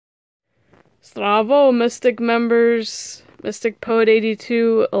Stravo, Mystic members, Mystic Poet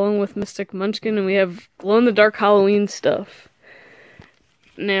 82, along with Mystic Munchkin, and we have glow-in-the-dark Halloween stuff.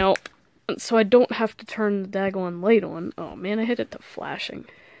 Now, so I don't have to turn the daggone light on. Oh man, I hit it to flashing.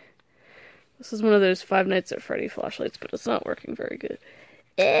 This is one of those Five Nights at Freddy flashlights, but it's not working very good.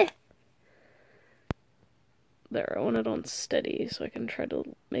 There, I want it on steady so I can try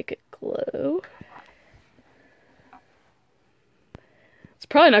to make it glow. It's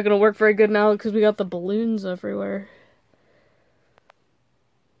probably not going to work very good now because we got the balloons everywhere.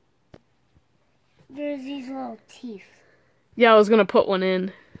 There's these little teeth. Yeah, I was going to put one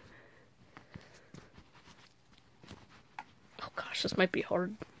in. Oh gosh, this might be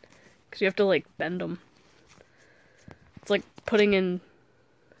hard. Because you have to, like, bend them. It's like putting in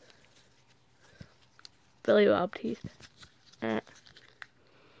Billy Bob teeth. They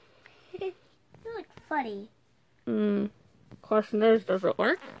look funny. Question is, does it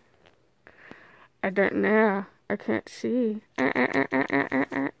work? I don't know. I can't see. I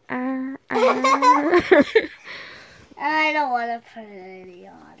don't want to put any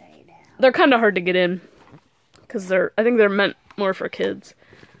on right now. They're kind of hard to get in. Because I think they're meant more for kids.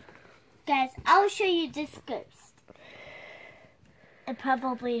 Guys, I'll show you this ghost. It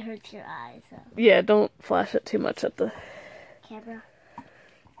probably hurts your eyes, though. Yeah, don't flash it too much at the Camera.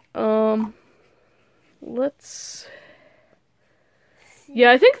 Let's...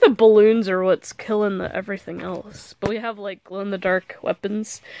 Yeah, I think the balloons are what's killing everything else. But we have, like, glow-in-the-dark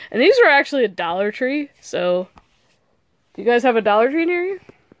weapons. And these are actually a Dollar Tree, so... Do you guys have a Dollar Tree near you?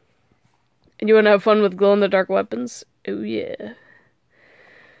 And you want to have fun with glow-in-the-dark weapons? Oh, yeah.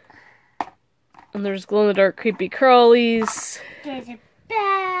 And there's glow-in-the-dark creepy crawlies. There's a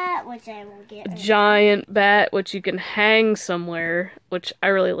bat, which I will get. A giant bat, which you can hang somewhere, which I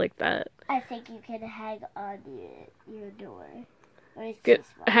really like that. I think you can hang on your door.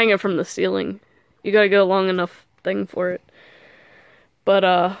 Hang it from the ceiling. You gotta get a long enough thing for it. But,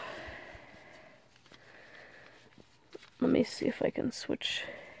 let me see if I can switch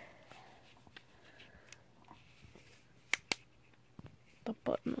the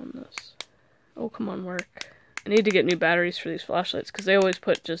button on this. Oh, come on, work. I need to get new batteries for these flashlights, because they always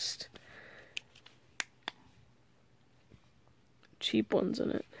put just cheap ones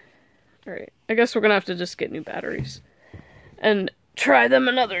in it. Alright, I guess we're gonna have to just get new batteries. And try them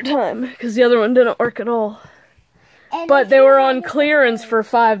another time, because the other one didn't work at all. But they were on clearance for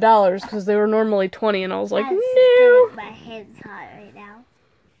 $5, because they were normally $20, and I was like, no! My hand's hot right now.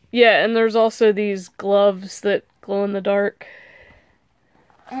 Yeah, and there's also these gloves that glow in the dark.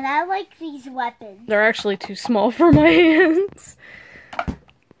 And I like these weapons. They're actually too small for my hands.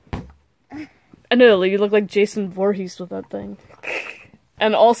 I know, you look like Jason Voorhees with that thing.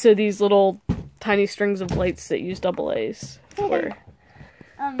 And also these little tiny strings of lights that use AA's.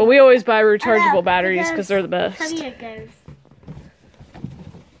 But we always buy rechargeable batteries because they're the best. Come here, guys.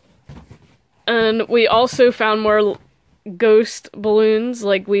 And we also found more ghost balloons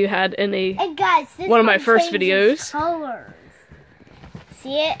like we had in one of my first videos. Colors.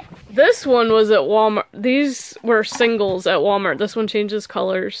 See it? This one was at Walmart. These were singles at Walmart. This one changes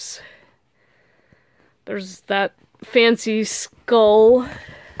colors. There's that fancy skull.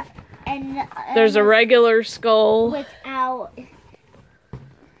 And there's a regular skull. Without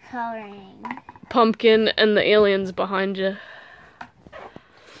coloring. Pumpkin and the aliens behind you.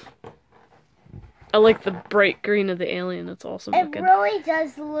 I like the bright green of the alien. It's awesome looking. It really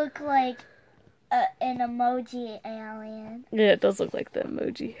does look like an emoji alien. Yeah, it does look like the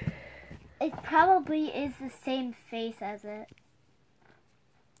emoji. It probably is the same face as it.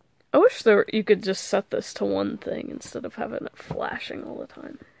 I wish you could just set this to one thing instead of having it flashing all the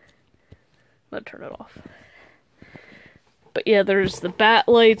time. I'm gonna turn it off. But yeah, there's the bat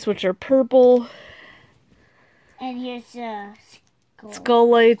lights, which are purple. And here's the skull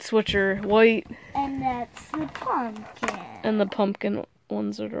lights, which are white. And that's the pumpkin. And the pumpkin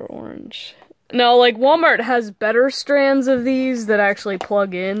ones that are orange. Now, like, Walmart has better strands of these that actually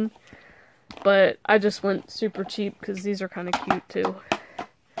plug in. But I just went super cheap because these are kind of cute, too.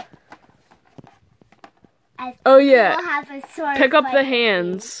 Oh, yeah. Pick up the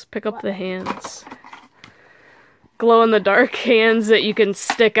hands. Pick up the hands. Glow-in-the-dark hands that you can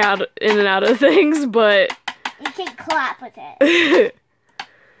stick out in and out of things, but... You can clap with it.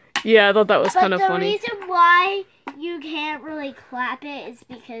 Yeah, I thought that was kind of funny. But the reason why you can't really clap it is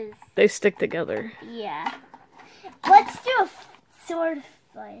because... They stick together. Yeah. Let's do a sword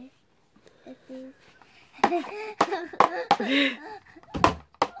fight. You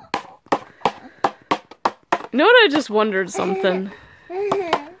know what? I just wondered something.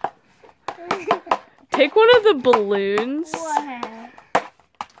 Take one of the balloons. What?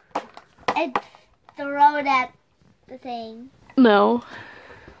 and throw it at the thing. No.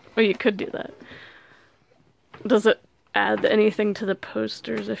 Or you could do that. Does it add anything to the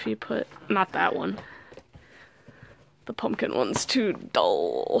posters if you put... Not that one. The pumpkin one's too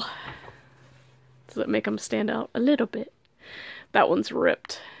dull. Does it make them stand out a little bit? That one's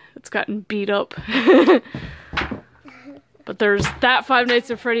ripped. It's gotten beat up. But there's that Five Nights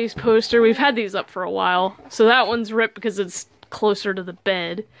at Freddy's poster. We've had these up for a while. So that one's ripped because it's closer to the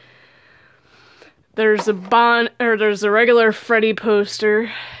bed. There's a regular Freddy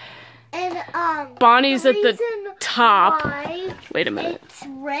poster. And Bonnie's at the top. Wait a minute. It's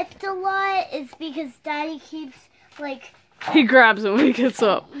ripped a lot is because Daddy keeps like he grabs it when he gets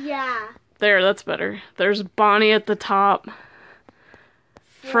up. Yeah. There, that's better. There's Bonnie at the top.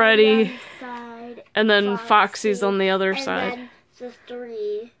 Freddy. On the side, and then Foxy's on the other side. And then the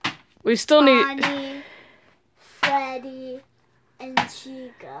three. We still need Bonnie, Freddy, and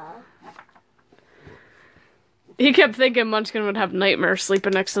Chica. He kept thinking Munchkin would have nightmares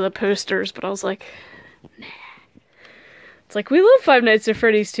sleeping next to the posters, but I was like, nah. It's like, we love Five Nights at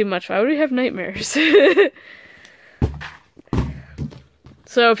Freddy's too much. Why would we have nightmares?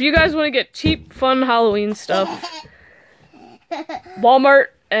 So if you guys want to get cheap, fun Halloween stuff, Walmart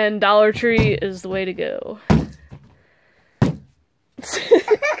and Dollar Tree is the way to go.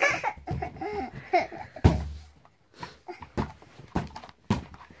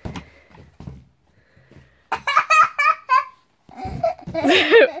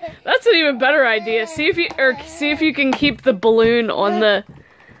 That's an even better idea. See if you can keep the balloon on the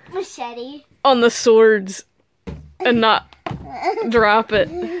machete on the swords and not drop it.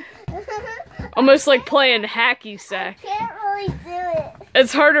 Almost like playing hacky sack. I can't really do it.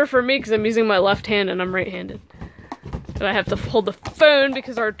 It's harder for me because I'm using my left hand and I'm right-handed. And I have to hold the phone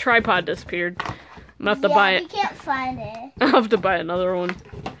because our tripod disappeared. I'm gonna have to buy it. We can't find it. I'll have to buy another one.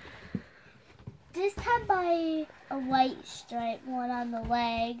 This time buy a white stripe one on the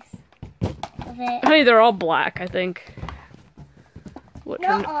legs of it. Honey, they're all black, I think.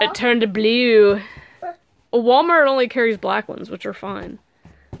 It turned to blue. Well, Walmart only carries black ones, which are fine.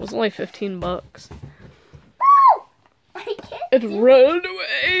 It was only $15. No! I can't It rolled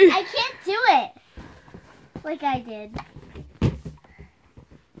away. I can't do it like I did.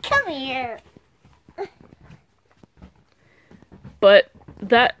 Come here. But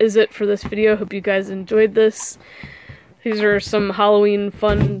that is it for this video. Hope you guys enjoyed this. These are some Halloween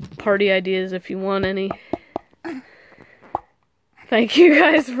fun party ideas if you want any. Thank you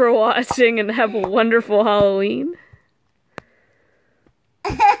guys for watching and have a wonderful Halloween.